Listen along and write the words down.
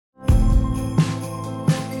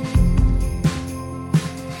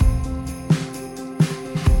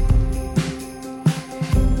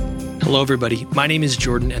Hello, everybody. My name is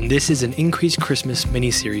Jordan, and this is an Increase Christmas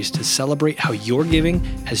mini-series to celebrate how your giving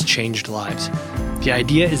has changed lives. The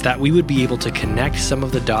idea is that we would be able to connect some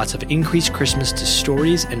of the dots of Increase Christmas to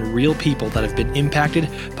stories and real people that have been impacted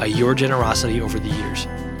by your generosity over the years.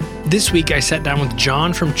 This week, I sat down with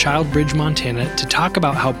John from ChildBridge, Montana, to talk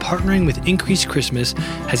about how partnering with Increase Christmas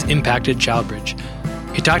has impacted ChildBridge.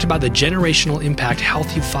 He talked about the generational impact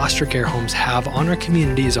healthy foster care homes have on our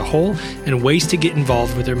community as a whole and ways to get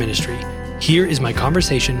involved with their ministry. Here is my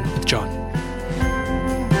conversation with John.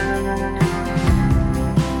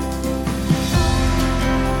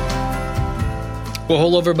 Well,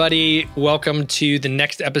 hello, everybody. Welcome to the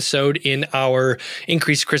next episode in our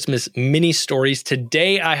Increase Christmas mini stories.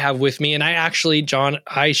 Today, I have with me, and John,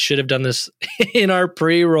 I should have done this in our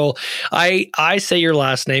pre-roll. I say your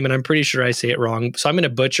last name, and I'm pretty sure I say it wrong. So I'm going to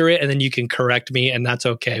butcher it, and then you can correct me, and that's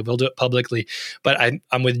okay. We'll do it publicly. But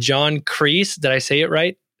I'm with John Kreis. Did I say it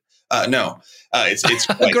right? No. It's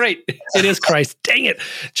Christ. Great. It is Christ. Dang it.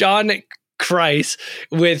 John Kreis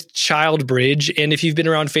with ChildBridge. And if you've been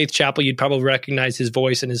around Faith Chapel, you'd probably recognize his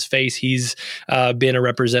voice and his face. He's been a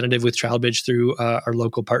representative with ChildBridge through our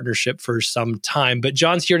local partnership for some time. But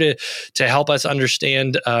John's here to help us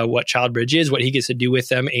understand what ChildBridge is, what he gets to do with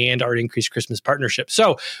them, and our Increase Christmas partnership.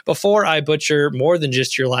 So before I butcher more than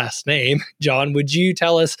just your last name, John, would you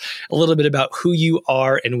tell us a little bit about who you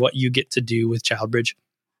are and what you get to do with ChildBridge?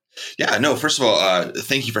 Yeah, no, first of all,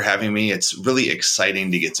 thank you for having me. It's really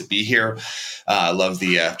exciting to get to be here. I love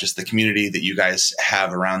the just the community that you guys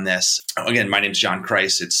have around this. Again, my name's John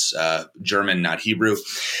Kreis. It's German, not Hebrew.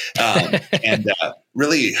 And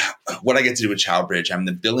really what I get to do with ChildBridge, I'm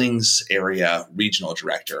the Billings area regional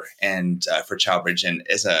director and for ChildBridge. And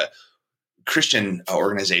as a Christian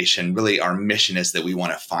organization, really our mission is that we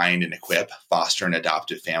want to find and equip foster and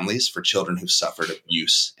adoptive families for children who've suffered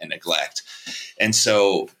abuse and neglect. And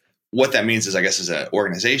so what that means is, I guess, as an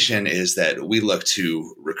organization, is that we look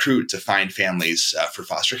to recruit to find families for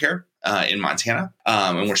foster care in Montana,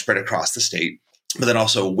 and we're spread across the state. But then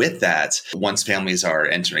also with that, once families are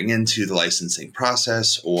entering into the licensing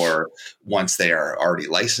process or once they are already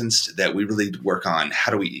licensed, that we really work on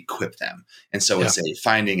how do we equip them. And so it's a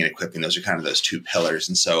finding and equipping. Those are kind of those two pillars.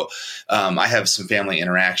 And so I have some family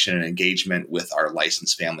interaction and engagement with our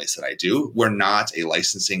licensed families that I do. We're not a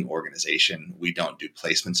licensing organization. We don't do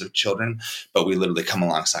placements of children, but we literally come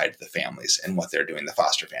alongside the families and what they're doing, the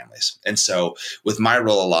foster families. And so with my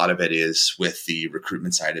role, a lot of it is with the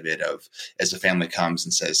recruitment side of it of as a family comes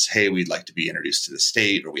and says, hey, we'd like to be introduced to the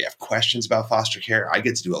state, or we have questions about foster care. I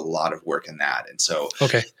get to do a lot of work in that. And so,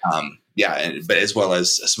 but as well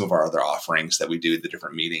as some of our other offerings that we do, the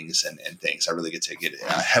different meetings and things, I really get to get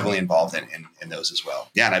heavily involved in those as well.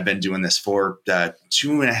 Yeah. And I've been doing this for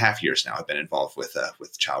 2.5 years now. I've been involved with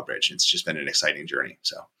ChildBridge. It's just been an exciting journey.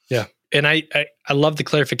 So, yeah. And I love the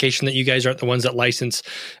clarification that you guys aren't the ones that license.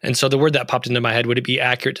 And so the word that popped into my head, would it be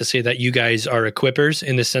accurate to say that you guys are equippers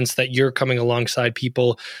in the sense that you're coming alongside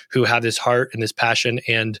people who have this heart and this passion,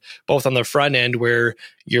 and both on the front end where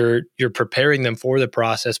you're preparing them for the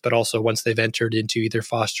process, but also once they've entered into either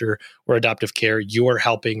foster or adoptive care, you're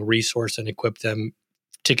helping resource and equip them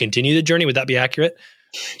to continue the journey? Would that be accurate?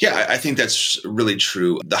 Yeah, I think that's really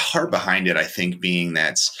true. The heart behind it, I think, being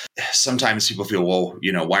that sometimes people feel, well,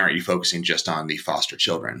 why aren't you focusing just on the foster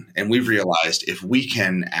children? And we've realized if we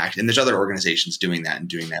can act, and there's other organizations doing that and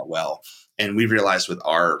doing that well. And we've realized with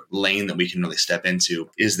our lane that we can really step into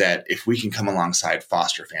is that if we can come alongside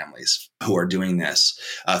foster families who are doing this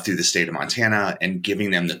through the state of Montana and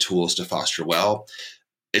giving them the tools to foster well,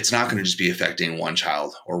 it's not going to just be affecting one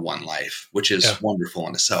child or one life, which is wonderful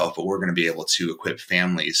in itself, but we're going to be able to equip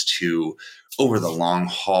families to, over the long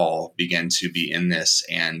haul, begin to be in this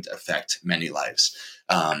and affect many lives.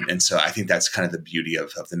 And so I think that's kind of the beauty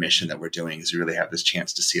of the mission that we're doing, is we really have this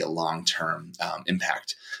chance to see a long-term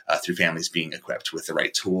impact through families being equipped with the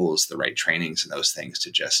right tools, the right trainings, and those things to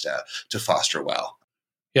just to foster well.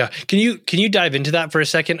 Yeah. Can you dive into that for a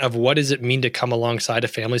second of what does it mean to come alongside a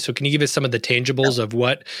family? So can you give us some of the tangibles of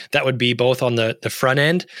what that would be, both on the front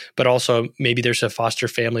end, but also maybe there's a foster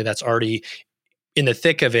family that's already in the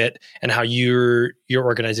thick of it, and how your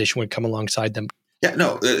organization would come alongside them? Yeah,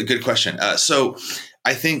 no, good question. So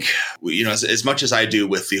I think, as much as I do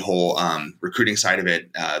with the whole recruiting side of it,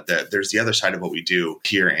 there's the other side of what we do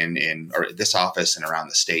here in this office and around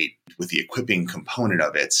the state with the equipping component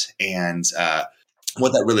of it. And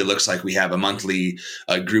what that really looks like, we have a monthly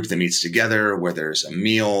group that meets together where there's a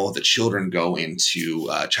meal. The children go into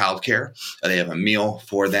childcare. They have a meal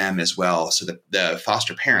for them as well. So the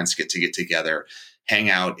foster parents get together, hang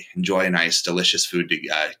out, enjoy a nice, delicious food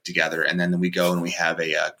together. And then we go and we have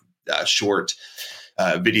a short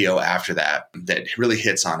video after that really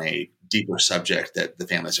hits on a deeper subject that the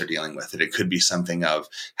families are dealing with. And it could be something of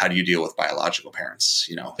how do you deal with biological parents,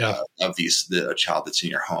 of the child that's in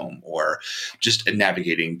your home, or just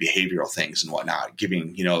navigating behavioral things and whatnot,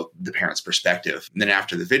 giving, the parents' perspective. And then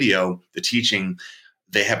after the video, the teaching,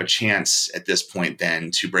 they have a chance at this point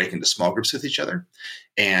then to break into small groups with each other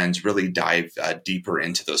and really dive deeper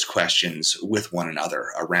into those questions with one another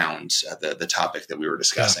around the topic that we were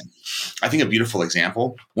discussing. Yeah. I think a beautiful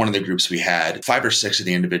example, one of the groups we had, 5 or 6 of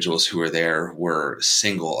the individuals who were there were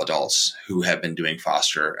single adults who have been doing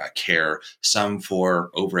foster care, some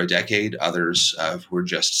for over a decade, others who were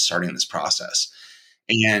just starting this process.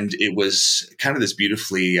 And it was kind of this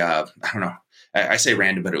beautifully, I say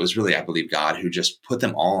random, but it was really, I believe, God who just put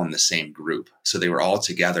them all in the same group. So they were all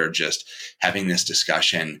together just having this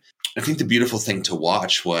discussion. I think the beautiful thing to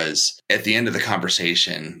watch was at the end of the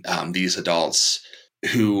conversation, these adults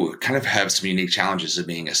who kind of have some unique challenges of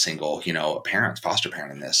being a single, parent, foster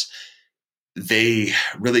parent in this, they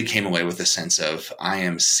really came away with a sense of, I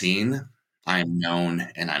am seen, I am known,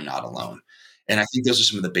 and I'm not alone. And I think those are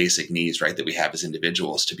some of the basic needs, right, that we have as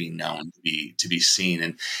individuals, to be known, to be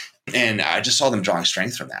seen. And I just saw them drawing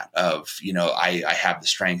strength from that of, I have the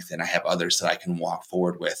strength and I have others that I can walk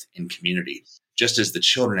forward with in community, just as the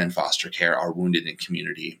children in foster care are wounded in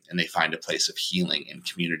community and they find a place of healing in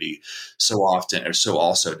community. So often, or so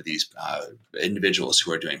also to these individuals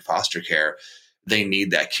who are doing foster care, they need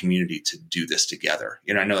that community to do this together.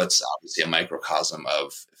 I know that's obviously a microcosm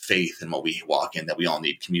of faith and what we walk in, that we all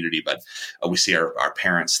need community, but we see our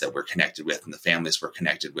parents that we're connected with and the families we're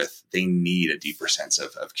connected with, they need a deeper sense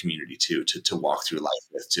of community too, to walk through life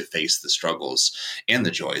with, to face the struggles and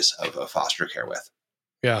the joys of foster care with.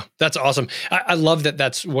 Yeah, that's awesome. I love that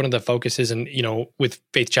that's one of the focuses. And, with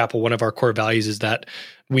Faith Chapel, one of our core values is that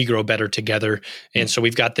we grow better together. And so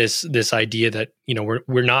we've got this idea that,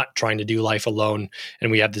 we're not trying to do life alone.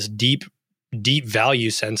 And we have this deep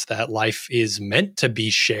value sense that life is meant to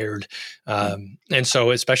be shared. And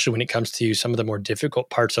so especially when it comes to some of the more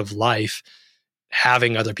difficult parts of life,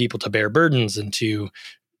 having other people to bear burdens and to,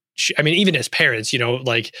 even as parents,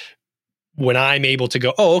 when I'm able to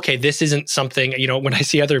go, oh, okay, this isn't something, when I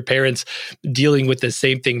see other parents dealing with the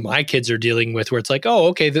same thing my kids are dealing with, where it's like, oh,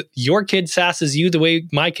 okay, your kid sasses you the way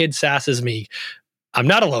my kid sasses me. I'm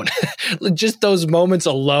not alone. Just those moments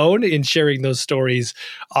alone in sharing those stories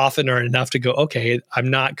often are enough to go, okay, I'm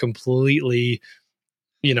not completely,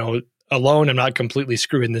 alone. I'm not completely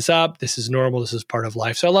screwing this up. This is normal. This is part of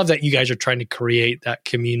life. So I love that you guys are trying to create that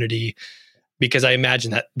community, because I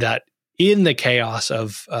imagine that in the chaos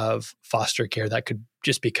of foster care, that could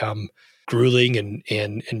just become grueling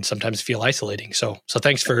and sometimes feel isolating. So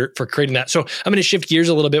thanks for creating that. So I'm going to shift gears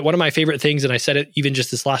a little bit. One of my favorite things, and I said it even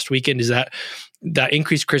just this last weekend, is that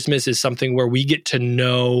Increased Christmas is something where we get to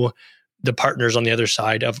know the partners on the other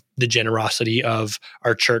side of the generosity of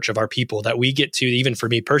our church, of our people, that we get to, even for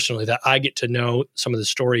me personally, that I get to know some of the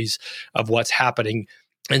stories of what's happening.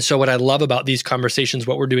 And so what I love about these conversations,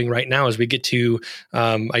 what we're doing right now, is we get to,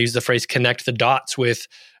 I use the phrase, connect the dots with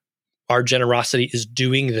our generosity is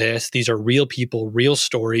doing this. These are real people, real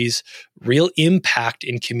stories, real impact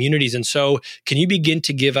in communities. And so can you begin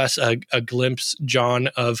to give us a glimpse, John,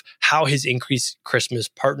 of how his Increased Christmas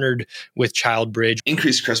partnered with ChildBridge?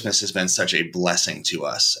 Increased Christmas has been such a blessing to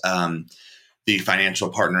us. The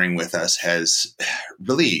financial partnering with us has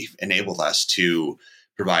really enabled us to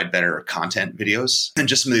provide better content videos and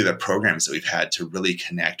just some of the other programs that we've had to really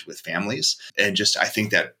connect with families. And just, I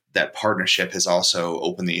think that partnership has also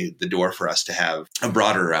opened the door for us to have a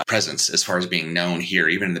broader presence as far as being known here,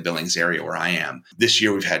 even in the Billings area where I am. This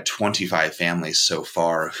year, we've had 25 families so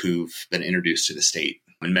far who've been introduced to the state,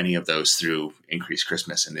 and many of those through Increased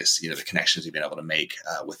Christmas and this, the connections we've been able to make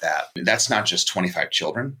with that. That's not just 25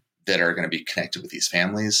 children that are going to be connected with these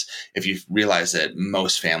families. If you realize that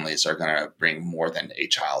most families are going to bring more than a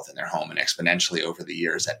child in their home, and exponentially over the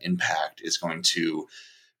years, that impact is going to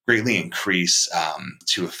greatly increase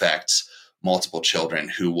to affect multiple children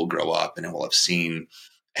who will grow up and will have seen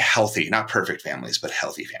healthy, not perfect families, but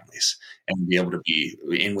healthy families, and be able to be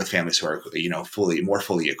in with families who are, more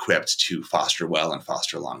fully equipped to foster well and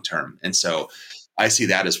foster long term. And so I see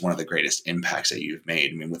that as one of the greatest impacts that you've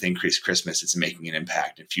made. With Increased Christmas, it's making an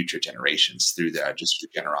impact in future generations through just your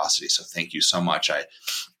generosity. So thank you so much.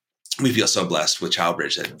 We feel so blessed with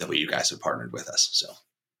ChildBridge that way you guys have partnered with us. So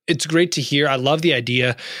it's great to hear. I love the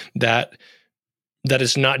idea that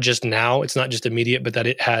it's not just now, it's not just immediate, but that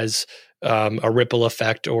it has a ripple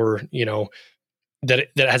effect, or that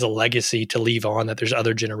it has a legacy to leave on, that there's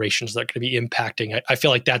other generations that are going to be impacting. I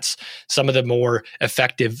feel like that's some of the more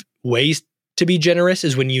effective ways to be generous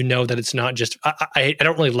is when you know that it's not just, I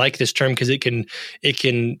don't really like this term because it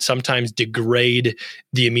can sometimes degrade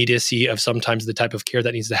the immediacy of sometimes the type of care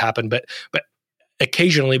that needs to happen. But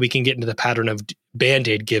occasionally we can get into the pattern of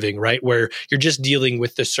Band-Aid giving, right? Where you're just dealing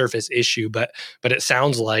with the surface issue, but it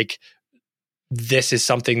sounds like this is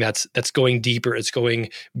something that's going deeper. It's going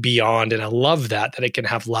beyond. And I love that it can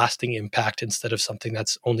have lasting impact instead of something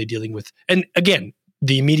that's only dealing with, and again,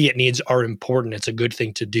 the immediate needs are important. It's a good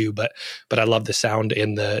thing to do, but I love the sound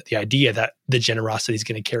and the idea that the generosity is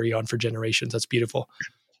going to carry on for generations. That's beautiful.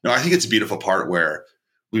 No, I think it's a beautiful part where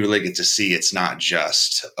we really get to see it's not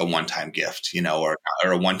just a one-time gift, or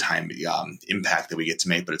a one-time impact that we get to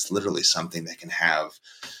make, but it's literally something that can have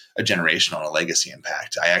a generational and a legacy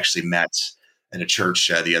impact. I actually met in a church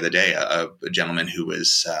the other day, a gentleman who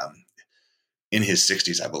was in his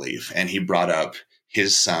 60s, I believe, and he brought up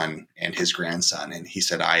his son and his grandson. And he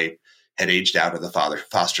said, I had aged out of the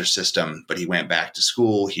foster system, but he went back to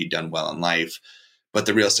school. He'd done well in life. But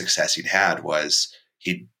the real success he'd had was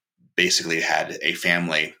he basically had a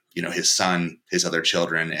family, his son, his other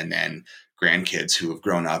children, and then grandkids who have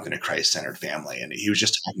grown up in a Christ-centered family. And he was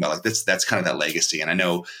just talking about that's kind of that legacy. And I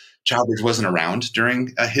know Childbridge wasn't around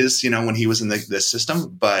during his, when he was in the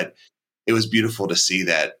system, but it was beautiful to see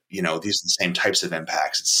that, these are the same types of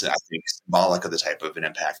impacts. It's, I think, symbolic of the type of an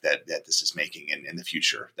impact that this is making in the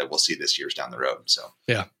future that we'll see this year's down the road. So,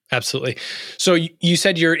 yeah, absolutely. So you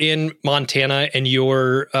said you're in Montana and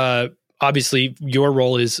you're, obviously your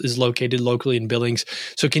role is located locally in Billings.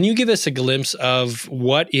 So can you give us a glimpse of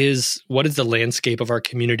what is the landscape of our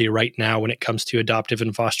community right now when it comes to adoptive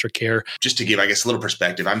and foster care? Just to give, I guess, a little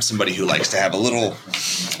perspective, I'm somebody who likes to have a little,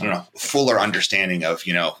 fuller understanding of,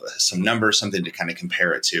 some numbers, something to kind of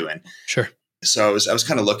compare it to. And sure. So I was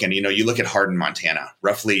kind of looking, you look at Hardin, Montana,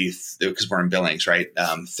 roughly, because we're in Billings, right?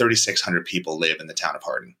 3,600 people live in the town of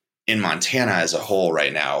Hardin. In Montana as a whole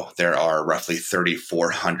right now, there are roughly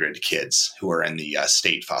 3,400 kids who are in the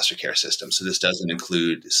state foster care system. So this doesn't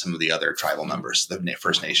include some of the other tribal members, the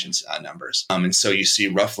First Nations numbers. And so you see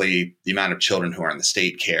roughly the amount of children who are in the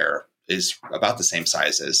state care is about the same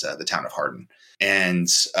size as the town of Hardin. And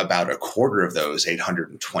about a quarter of those,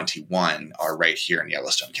 821, are right here in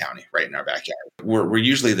Yellowstone County, right in our backyard. We're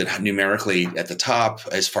usually numerically at the top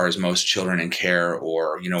as far as most children in care,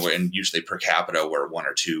 or, and usually per capita, we're one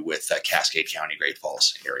or two with Cascade County, Great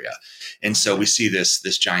Falls area. And so we see this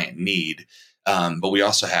giant need, but we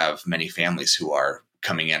also have many families who are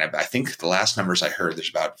coming in. I think the last numbers I heard, there's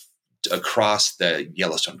about across the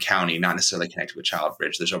Yellowstone County, not necessarily connected with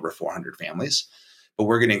Childbridge, there's over 400 families. But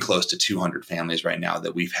we're getting close to 200 families right now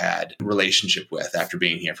that we've had a relationship with after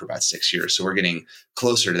being here for about 6 years. So we're getting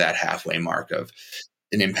closer to that halfway mark of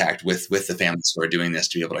an impact with the families who are doing this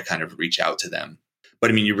to be able to kind of reach out to them. But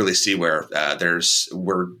I mean, you really see where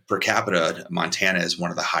we're per capita, Montana is one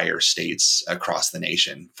of the higher states across the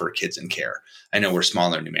nation for kids in care. I know we're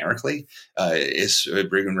smaller numerically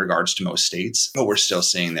in regards to most states, but we're still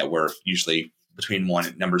seeing that we're usually between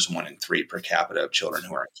numbers 1 and 3 per capita of children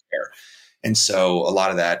who are in care. And so a lot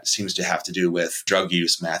of that seems to have to do with drug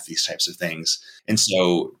use, meth, these types of things. And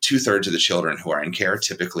so 2/3 of the children who are in care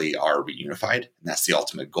typically are reunified. And that's the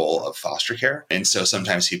ultimate goal of foster care. And so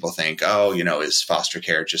sometimes people think, is foster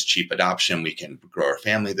care just cheap adoption? We can grow our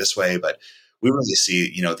family this way. But we really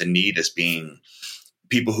see, the need as being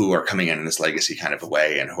people who are coming in this legacy kind of a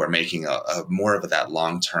way and who are making a more of that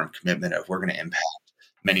long-term commitment of we're going to impact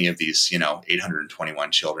many of these,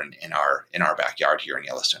 821 children in our backyard here in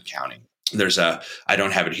Yellowstone County. I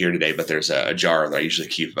don't have it here today, but there's a jar that I usually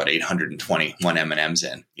keep about 821 M&Ms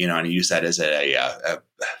in, and I use that as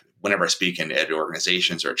whenever I speak at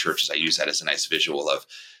organizations or churches, I use that as a nice visual of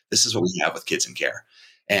this is what we have with kids in care.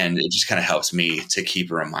 And it just kind of helps me to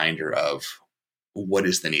keep a reminder of what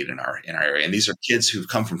is the need in our area. And these are kids who've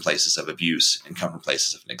come from places of abuse and come from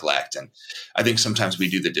places of neglect. And I think sometimes we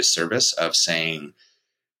do the disservice of saying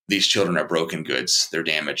these children are broken goods, they're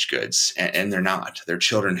damaged goods, and they're not. They're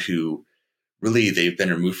children who really, they've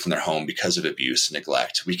been removed from their home because of abuse and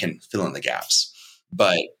neglect. We can fill in the gaps,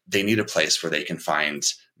 but they need a place where they can find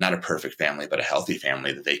not a perfect family, but a healthy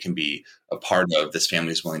family that they can be a part of. This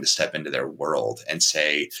family is willing to step into their world and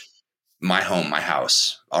say, my home, my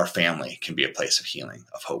house, our family can be a place of healing,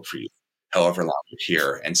 of hope for you, however long you're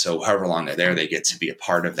here. And so however long they're there, they get to be a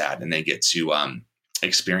part of that and they get to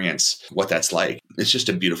experience what that's like. It's just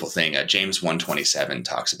a beautiful thing. James 1:27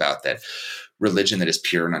 talks about that religion that is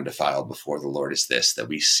pure and undefiled before the Lord is this, that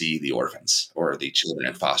we see the orphans or the children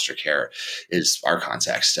in foster care is our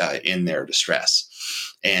context in their distress.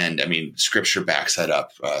 And I mean, scripture backs that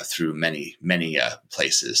up through many, many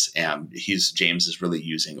places. And James is really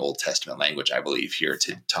using Old Testament language, I believe, here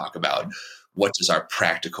to talk about what does our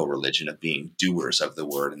practical religion of being doers of the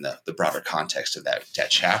word in the broader context of that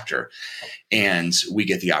chapter. And we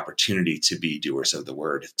get the opportunity to be doers of the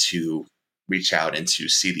word, to reach out and to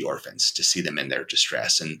see the orphans, to see them in their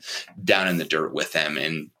distress and down in the dirt with them.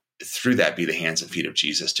 And through that, be the hands and feet of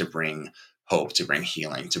Jesus to bring hope, to bring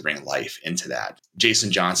healing, to bring life into that.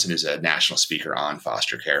 Jason Johnson is a national speaker on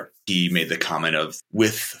foster care. He made the comment of,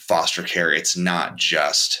 with foster care, it's not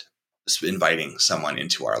just inviting someone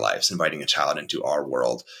into our lives, inviting a child into our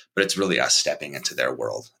world, but it's really us stepping into their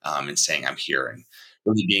world and saying, I'm here, and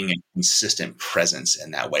really being a consistent presence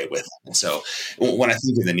in that way with them. And so when I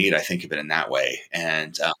think of the need, I think of it in that way.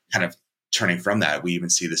 And kind of turning from that, we even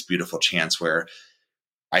see this beautiful chance where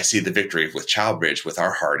I see the victory with ChildBridge with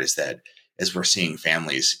our heart is that as we're seeing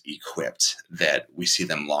families equipped, that we see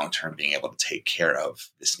them long-term being able to take care of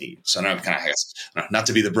this need. So I guess, not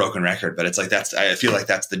to be the broken record, but it's like, I feel like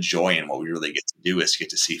that's the joy in what we really get to do, is get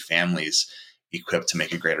to see families equipped to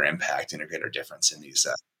make a greater impact and a greater difference in these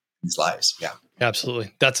lives. Yeah,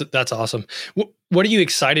 absolutely. That's awesome. What are you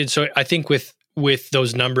excited? So I think with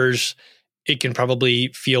those numbers, it can probably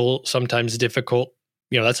feel sometimes difficult.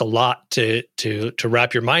 That's a lot to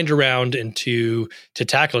wrap your mind around and to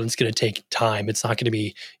tackle. And it's going to take time. It's not going to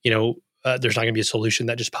be, there's not going to be a solution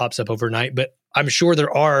that just pops up overnight, but I'm sure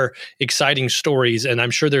there are exciting stories and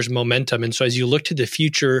I'm sure there's momentum. And so as you look to the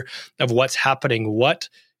future of what's happening, what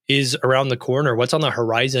is around the corner, what's on the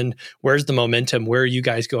horizon, where's the momentum, where are you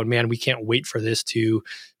guys going, man, we can't wait for this to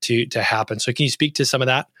happen. So can you speak to some of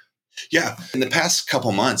that? Yeah. In the past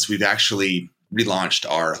couple months, we've actually relaunched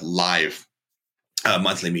our live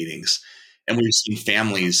monthly meetings, and we've seen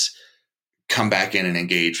families come back in and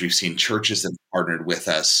engage. We've seen churches that have partnered with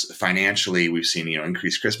us financially. We've seen,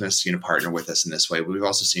 Increased Christmas, partner with us in this way. But we've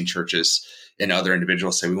also seen churches and other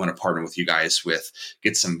individuals say, we want to partner with you guys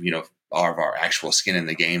get some, all of our actual skin in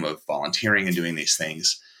the game of volunteering and doing these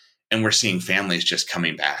things. And we're seeing families just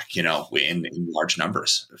coming back, in large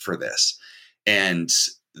numbers for this. And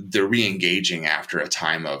they're re-engaging after a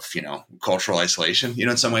time of, cultural isolation,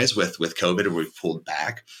 in some ways with COVID, where we've pulled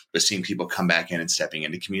back, but seeing people come back in and stepping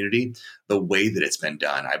into community, the way that it's been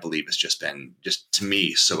done, I believe has just been, to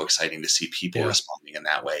me, so exciting to see people responding in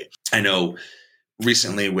that way. I know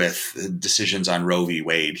recently with decisions on Roe v.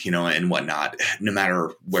 Wade, and whatnot, no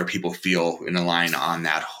matter where people feel in a line on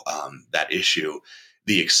that issue,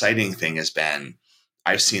 the exciting thing has been,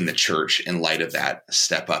 I've seen the church in light of that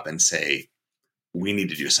step up and say, we need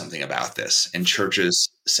to do something about this. And churches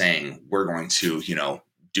saying, we're going to,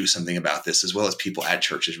 do something about this, as well as people at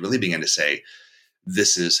churches really begin to say,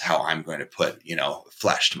 this is how I'm going to put,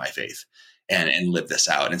 flesh to my faith and live this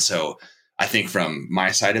out. And so I think from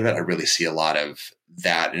my side of it, I really see a lot of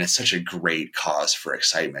that. And it's such a great cause for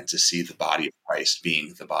excitement to see the body of Christ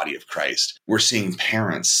being the body of Christ. We're seeing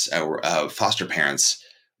parents, foster parents,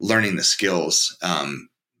 learning the skills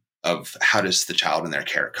of how does the child in their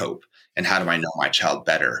care cope, and how do I know my child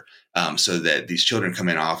better, so that these children come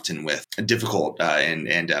in often with difficult and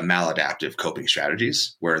maladaptive coping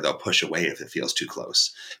strategies, where they'll push away if it feels too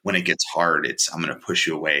close. When it gets hard, I'm going to push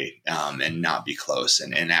you away and not be close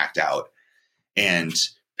and act out. And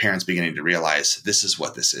parents beginning to realize, this is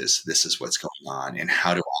what this is. This is what's going on. And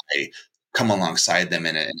how do I come alongside them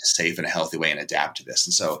in a safe and a healthy way and adapt to this?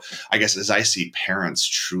 And so I guess as I see parents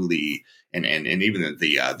truly, and even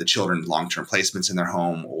the children long-term placements in their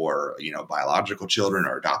home, or, biological children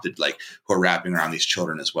or adopted, who are wrapping around these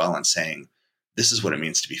children as well and saying, this is what it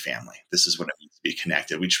means to be family. This is what it means to be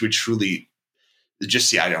connected. We truly just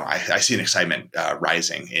see, I see an excitement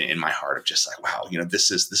rising in my heart of just like, wow, this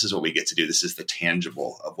is what we get to do. This is the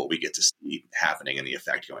tangible of what we get to see happening and the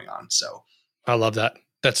effect going on. So I love that.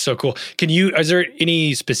 That's so cool. Is there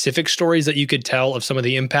any specific stories that you could tell of some of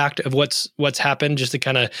the impact of what's happened, just to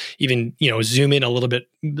kind of even, zoom in a little bit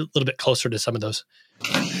closer to some of those?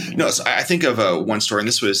 No, so I think of one story, and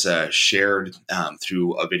this was shared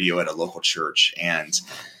through a video at a local church. And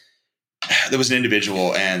there was an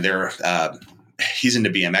individual, and he's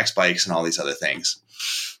into BMX bikes and all these other things.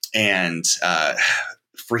 And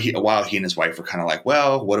for a while, he and his wife were kind of like,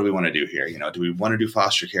 well, what do we want to do here? Do we want to do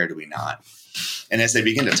foster care? Do we not? And as they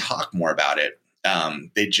begin to talk more about it,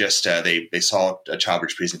 they just they saw a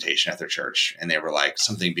ChildBridge presentation at their church, and they were like,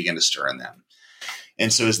 something began to stir in them.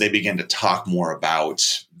 And so as they began to talk more about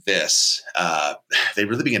this, they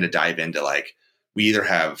really began to dive into we either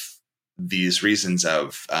have these reasons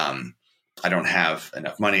of I don't have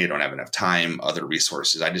enough money, I don't have enough time, other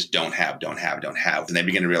resources, I just don't have. And they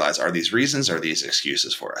begin to realize, are these reasons, or are these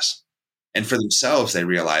excuses for us? And for themselves, they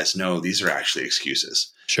realized, no, these are actually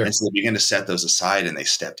excuses. Sure. And so they began to set those aside and they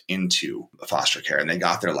stepped into foster care and they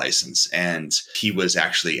got their license. And he was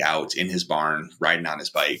actually out in his barn riding on his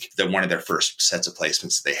bike. Then one of their first sets of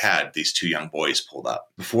placements that they had, these two young boys pulled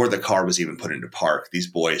up. Before the car was even put into park, these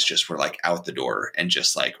boys just were like out the door and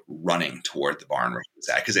just like running toward the barn where he was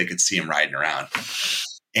at because they could see him riding around.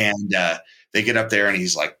 And they get up there and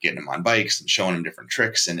he's like getting them on bikes and showing them different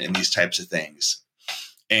tricks and these types of things.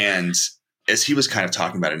 And as he was kind of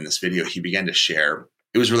talking about it in this video, he began to share.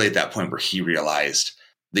 It was really at that point where he realized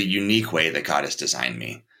the unique way that God has designed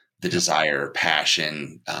me, the desire,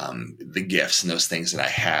 passion, the gifts and those things that I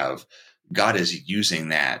have. God is using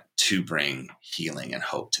that to bring healing and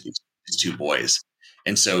hope to these two boys.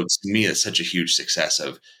 And so to me, it's such a huge success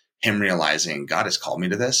of him realizing God has called me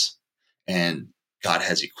to this and God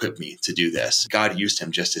has equipped me to do this. God used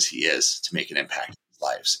him just as he is to make an impact in his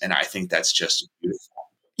lives. And I think that's just beautiful.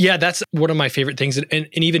 Yeah, that's one of my favorite things. And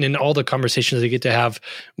even in all the conversations I get to have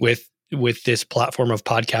with this platform of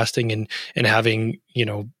podcasting and having,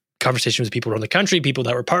 conversations with people around the country, people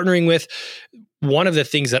that we're partnering with, one of the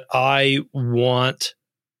things that I want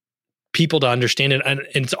people to understand, and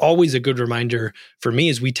it's always a good reminder for me,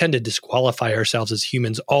 is we tend to disqualify ourselves as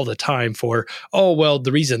humans all the time for, oh, well,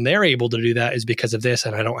 the reason they're able to do that is because of this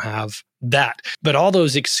and I don't have that. But all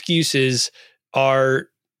those excuses are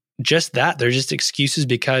just that. They're just excuses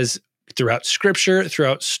because throughout scripture,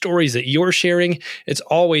 throughout stories that you're sharing, it's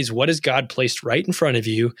always what has God placed right in front of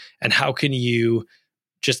you and how can you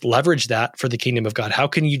just leverage that for the kingdom of God? How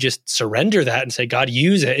can you just surrender that and say, God,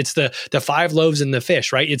 use it? It's the 5 loaves and the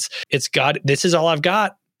fish, right? It's God, this is all I've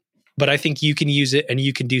got, but I think you can use it and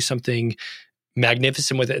you can do something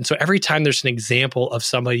magnificent with it. And so every time there's an example of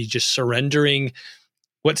somebody just surrendering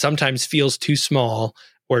what sometimes feels too small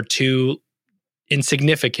or too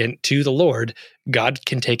insignificant to the Lord, God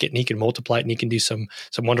can take it and he can multiply it and he can do some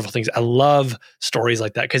wonderful things. I love stories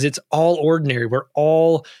like that because it's all ordinary. We're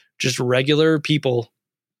all just regular people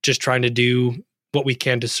just trying to do what we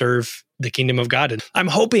can to serve the kingdom of God. And I'm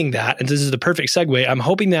hoping that, and this is the perfect segue, I'm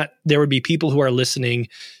hoping that there would be people who are listening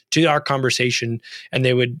to our conversation and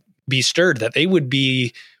they would be stirred, that they would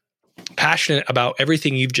be passionate about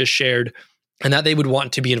everything you've just shared and that they would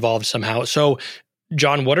want to be involved somehow. So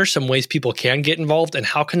John, what are some ways people can get involved and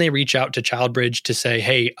how can they reach out to ChildBridge to say,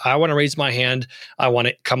 hey, I want to raise my hand. I want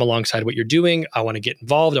to come alongside what you're doing. I want to get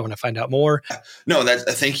involved. I want to find out more. No,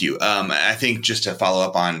 thank you. I think just to follow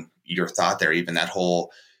up on your thought there, even that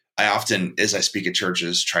whole, I often, as I speak at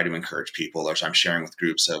churches, try to encourage people or I'm sharing with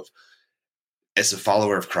groups of, as a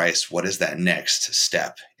follower of Christ, what is that next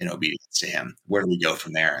step in obedience to him? Where do we go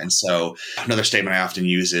from there? And so another statement I often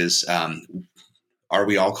use is, are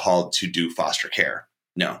we all called to do foster care?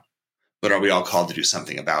 No. But are we all called to do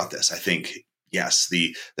something about this? I think, yes,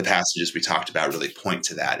 the passages we talked about really point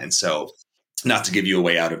to that. And so not to give you a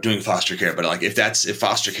way out of doing foster care, but like if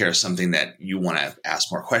foster care is something that you want to ask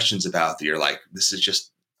more questions about, that you're like, this is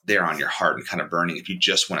just there on your heart and kind of burning, if you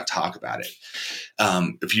just want to talk about it.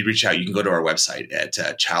 If you reach out, you can go to our website at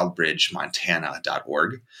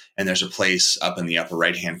childbridgemontana.org. And there's a place up in the upper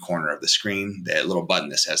right-hand corner of the screen, that little button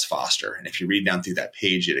that says foster. And if you read down through that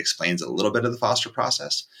page, it explains a little bit of the foster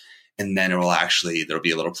process. And then there'll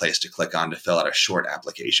be a little place to click on to fill out a short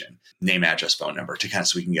application, name, address, phone number, to kind of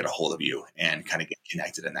so we can get a hold of you and kind of get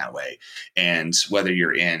connected in that way. And whether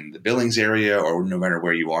you're in the Billings area or no matter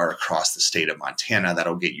where you are across the state of Montana,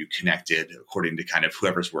 that'll get you connected according to kind of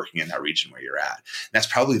whoever's working in that region where you're at. And that's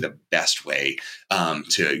probably the best way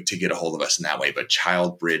to get a hold of us in that way. But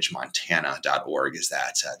childbridgemontana.org is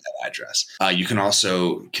that address. You can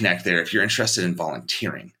also connect there if you're interested in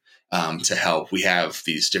volunteering. To help. We have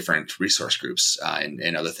these different resource groups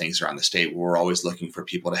and other things around the state. We're always looking for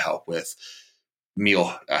people to help with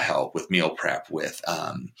meal prep, with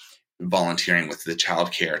volunteering with the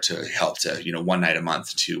childcare, to help to, one night a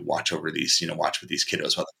month to watch over these, watch with these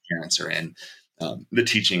kiddos while the parents are in the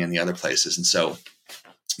teaching and the other places. And so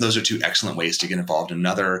those are 2 excellent ways to get involved.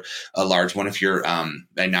 Another large one, if you're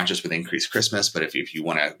not just with Increased Christmas, but if you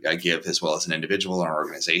want to give as well as an individual or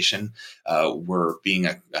organization, we're being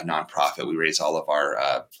a nonprofit. We raise all of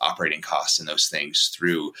our operating costs and those things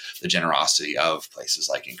through the generosity of places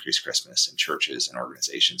like Increased Christmas and churches and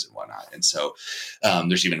organizations and whatnot. And so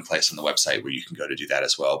there's even a place on the website where you can go to do that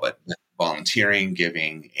as well. But volunteering,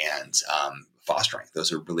 giving, and fostering,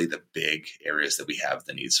 those are really the big areas that we have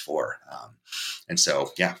the needs for. And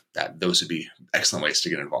so, those would be excellent ways to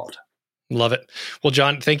get involved. Love it. Well,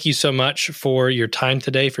 John, thank you so much for your time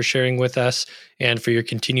today, for sharing with us, and for your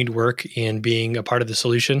continued work in being a part of the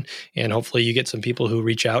solution. And hopefully you get some people who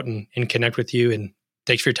reach out and connect with you. And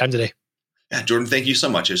thanks for your time today. Yeah, Jordan, thank you so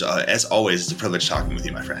much. As always, it's a privilege talking with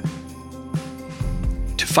you, my friend.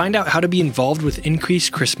 To find out how to be involved with Increase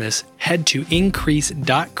Christmas, head to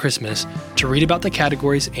increase.christmas to read about the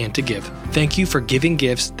categories and to give. Thank you for giving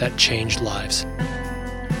gifts that change lives.